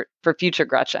do it for future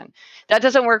Gretchen. That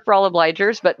doesn't work for all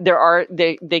obligers, but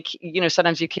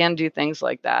sometimes you can do things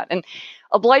like that. And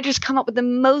obligers come up with the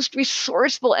most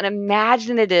resourceful and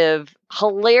imaginative,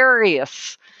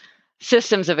 hilarious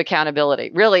systems of accountability.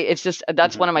 Really, it's just,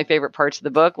 that's one of my favorite parts of the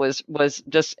book was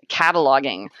just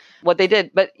cataloging what they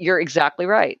did. But you're exactly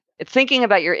right. Thinking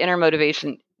about your inner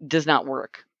motivation does not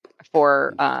work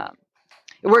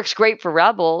it works great for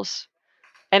rebels,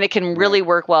 and it can really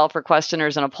work well for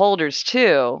questioners and upholders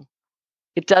too.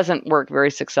 It doesn't work very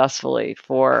successfully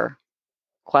for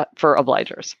for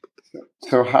obligers.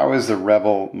 So how is the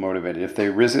rebel motivated? If they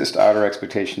resist outer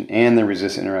expectation and they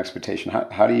resist inner expectation,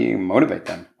 how do you motivate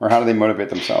them, or how do they motivate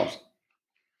themselves?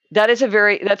 That's a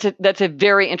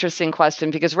very interesting question,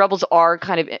 because rebels are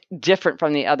kind of different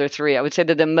from the other three. I would say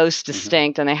they're the most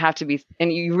distinct, and they have to be.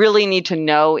 And you really need to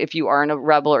know if you are in a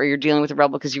rebel or you're dealing with a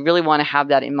rebel, because you really want to have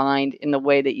that in mind in the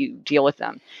way that you deal with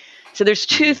them. So there's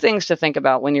two things to think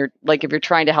about when you're if you're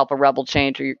trying to help a rebel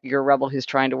change, or you're a rebel who's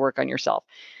trying to work on yourself.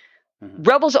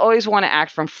 Rebels always want to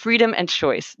act from freedom and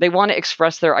choice. They want to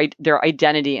express their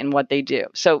identity in what they do.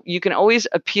 So you can always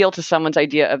appeal to someone's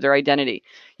idea of their identity.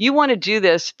 You want to do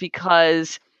this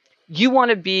because you want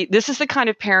to be, this is the kind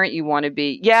of parent you want to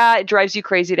be. Yeah, it drives you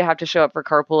crazy to have to show up for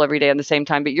carpool every day at the same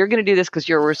time, but you're going to do this because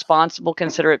you're a responsible,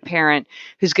 considerate parent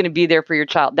who's going to be there for your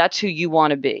child. That's who you want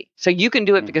to be. So you can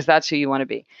do it because that's who you want to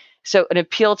be. So an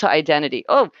appeal to identity.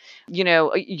 Oh,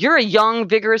 you're a young,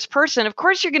 vigorous person. Of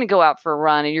course, you're going to go out for a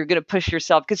run and you're going to push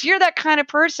yourself because you're that kind of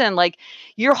person. Like,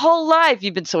 your whole life,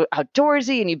 you've been so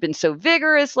outdoorsy and you've been so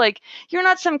vigorous. Like, you're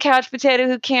not some couch potato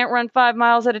who can't run 5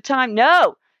 miles at a time.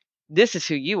 No, this is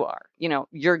who you are.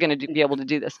 You're going to be able to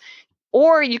do this.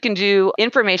 Or you can do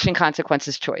information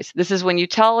consequences choice. This is when you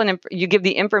you give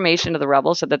the information to the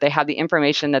rebels so that they have the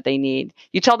information that they need.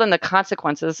 You tell them the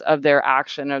consequences of their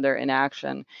action or their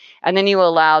inaction, and then you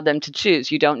allow them to choose.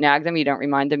 You don't nag them, you don't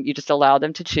remind them, you just allow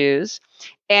them to choose.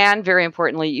 And very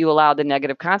importantly, you allow the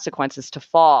negative consequences to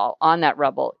fall on that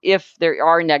rebel. If there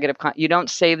are negative, you don't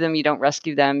save them, you don't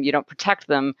rescue them, you don't protect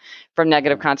them from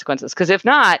negative consequences. Because if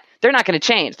not, they're not going to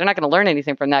change. They're not going to learn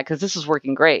anything from that, because this is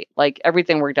working great. Like,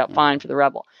 everything worked out fine for the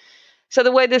rebel. So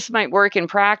the way this might work in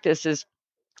practice is,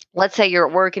 let's say you're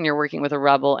at work and you're working with a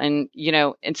rebel, and,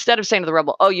 instead of saying to the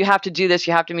rebel, oh, you have to do this,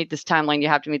 you have to meet this timeline, you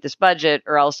have to meet this budget,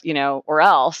 or else,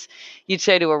 you'd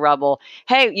say to a rebel,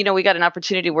 hey, we got an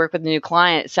opportunity to work with a new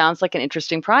client. It sounds like an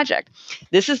interesting project.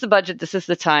 This is the budget. This is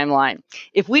the timeline.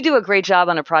 If we do a great job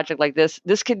on a project like this,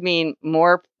 this could mean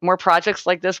more projects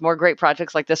like this, more great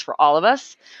projects like this for all of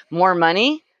us, more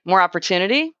money, more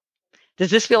opportunity.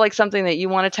 Does this feel like something that you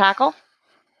want to tackle?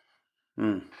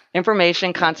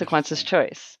 Information, consequences,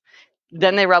 choice.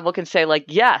 Then the rebel can say, like,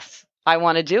 yes, I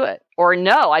want to do it. Or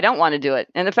no, I don't want to do it.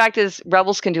 And the fact is,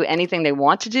 rebels can do anything they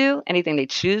want to do, anything they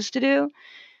choose to do.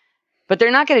 But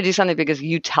they're not going to do something because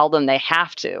you tell them they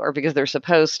have to, or because they're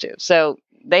supposed to. So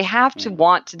they have to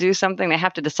want to do something. They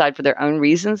have to decide for their own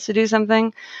reasons to do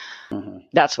something.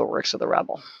 That's what works with a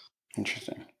rebel.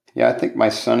 Interesting. Yeah, I think my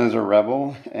son is a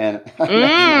rebel, and I imagine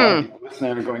a lot of people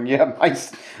listening are going, "Yeah,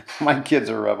 my kid's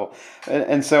a rebel,"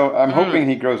 and so I'm hoping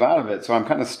he grows out of it. So I'm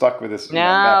kind of stuck with this.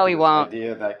 No, he won't.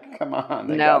 Idea that, come on,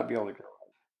 they got to be able to grow.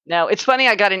 No, it's funny.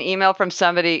 I got an email from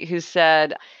somebody who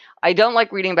said, I don't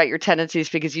like reading about your tendencies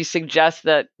because you suggest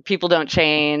that people don't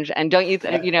change. And don't you,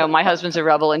 my husband's a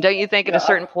rebel. And don't you think at a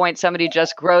certain point, somebody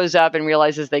just grows up and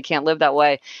realizes they can't live that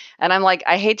way? And I'm like,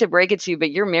 I hate to break it to you,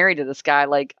 but you're married to this guy.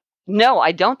 Like, no,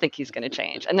 I don't think he's going to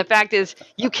change. And the fact is,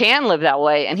 you can live that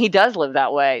way. And he does live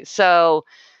that way. So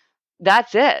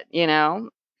that's it. And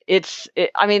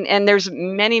there's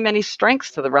many, many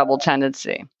strengths to the rebel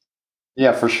tendency.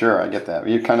 Yeah, for sure. I get that.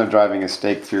 You're kind of driving a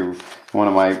stake through one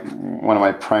of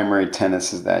my primary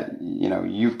tenets is that,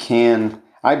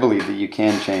 I believe that you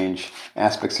can change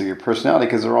aspects of your personality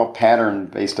because they're all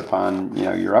patterned based upon,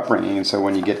 your upbringing. And so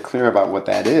when you get clear about what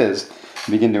that is,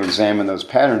 begin to examine those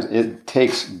patterns, it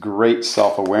takes great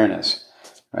self-awareness,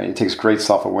 right? It takes great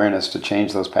self-awareness to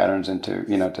change those patterns and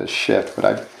to shift. But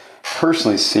I've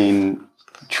personally seen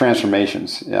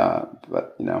transformations.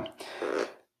 But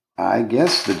I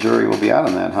guess the jury will be out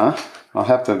on that, huh? I'll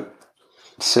have to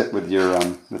sit with your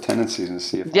the tendencies and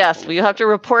see if. Yes, well, you'll have to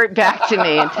report back to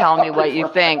me and tell me what you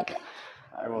think.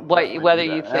 Whether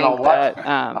you think that.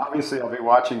 Obviously, I'll be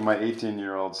watching my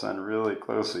 18-year-old son really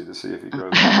closely to see if he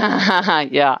grows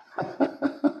up. Yeah.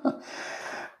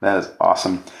 That is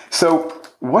awesome. So,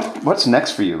 what's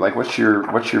next for you? Like, what's your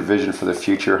vision for the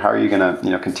future? How are you going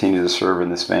to continue to serve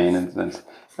in this vein? And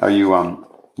are you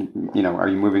are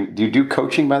you moving? Do you do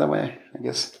coaching, by the way? I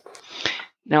guess.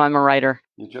 No, I'm a writer.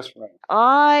 You just write.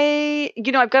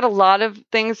 I've got a lot of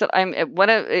things that one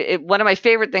of my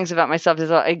favorite things about myself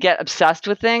is I get obsessed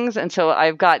with things. And so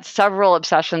I've got several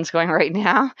obsessions going right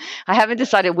now. I haven't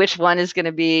decided which one is going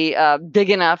to be big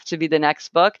enough to be the next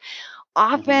book.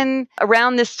 Often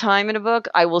around this time in a book,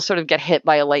 I will sort of get hit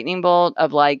by a lightning bolt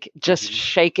of like just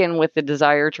shaken with the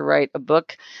desire to write a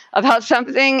book about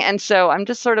something. And so I'm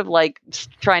just sort of like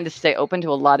trying to stay open to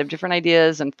a lot of different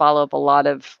ideas and follow up a lot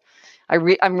of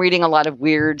I'm reading a lot of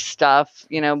weird stuff,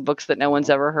 books that no one's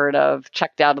ever heard of,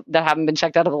 that haven't been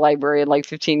checked out of the library in like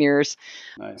 15 years.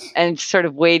 Nice. And sort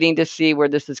of waiting to see where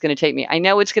this is going to take me. I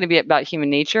know it's going to be about human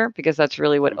nature because that's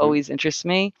really what always interests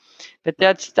me, but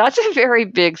that's a very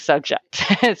big subject.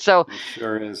 So it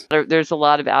sure is. There's a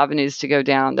lot of avenues to go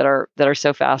down that are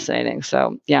so fascinating.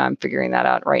 So yeah, I'm figuring that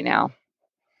out right now.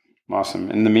 Awesome.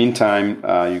 In the meantime,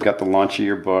 you've got the launch of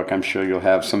your book. I'm sure you'll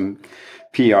have some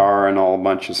PR and all a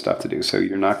bunch of stuff to do. So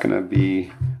you're not going to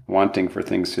be wanting for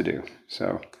things to do.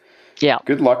 So yeah,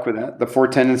 good luck with that. The Four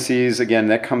Tendencies, again,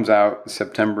 that comes out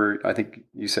September, I think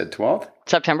you said 12th?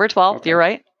 September 12th. Okay. You're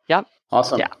right. Yep.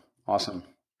 Awesome. Yeah. Awesome.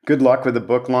 Good luck with the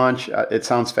book launch. It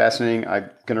sounds fascinating. I'm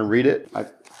going to read it. I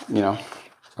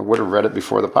would have read it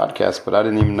before the podcast, but I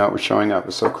didn't even know it was showing up. It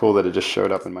was so cool that it just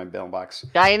showed up in my mailbox.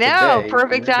 I know. Today.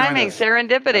 Perfect timing.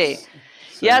 Serendipity.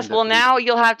 Yes. Well, now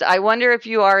you'll have to. I wonder if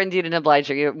you are indeed an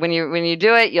obliger. When you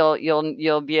do it,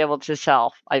 you'll be able to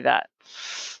sell. I bet.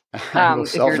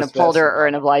 If you're an upholder or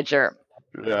an obliger.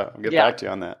 Yeah, I'll get back to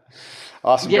you on that.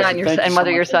 Awesome. Yeah, and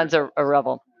whether your son's a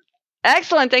rebel.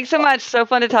 Excellent. Thanks so much. So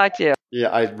fun to talk to you. Yeah,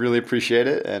 I really appreciate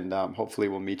it, and hopefully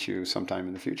we'll meet you sometime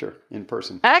in the future in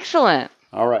person. Excellent.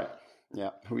 All right.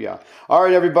 Yeah. Hoo-yah. All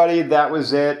right, everybody. That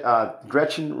was it.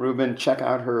 Gretchen Rubin. Check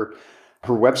out her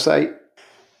website,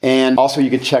 and also you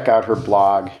can check out her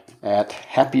blog at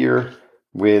Happier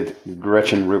with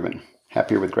Gretchen Rubin.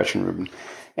 Happier with Gretchen Rubin.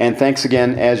 And thanks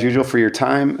again, as usual, for your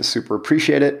time. Super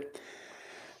appreciate it.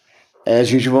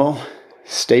 As usual,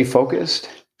 stay focused,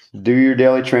 do your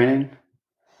daily training,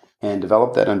 and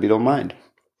develop that unbeatable mind.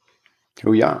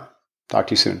 Hoo-yah. Talk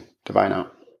to you soon. Divine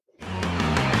out.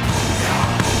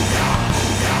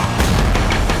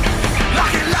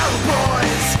 Lock and load,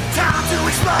 boys. Time to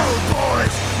explode,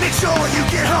 boys. Make sure you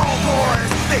get home, boys.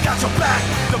 They got your back,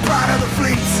 the pride of the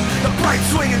fleets, the bright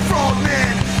swinging frog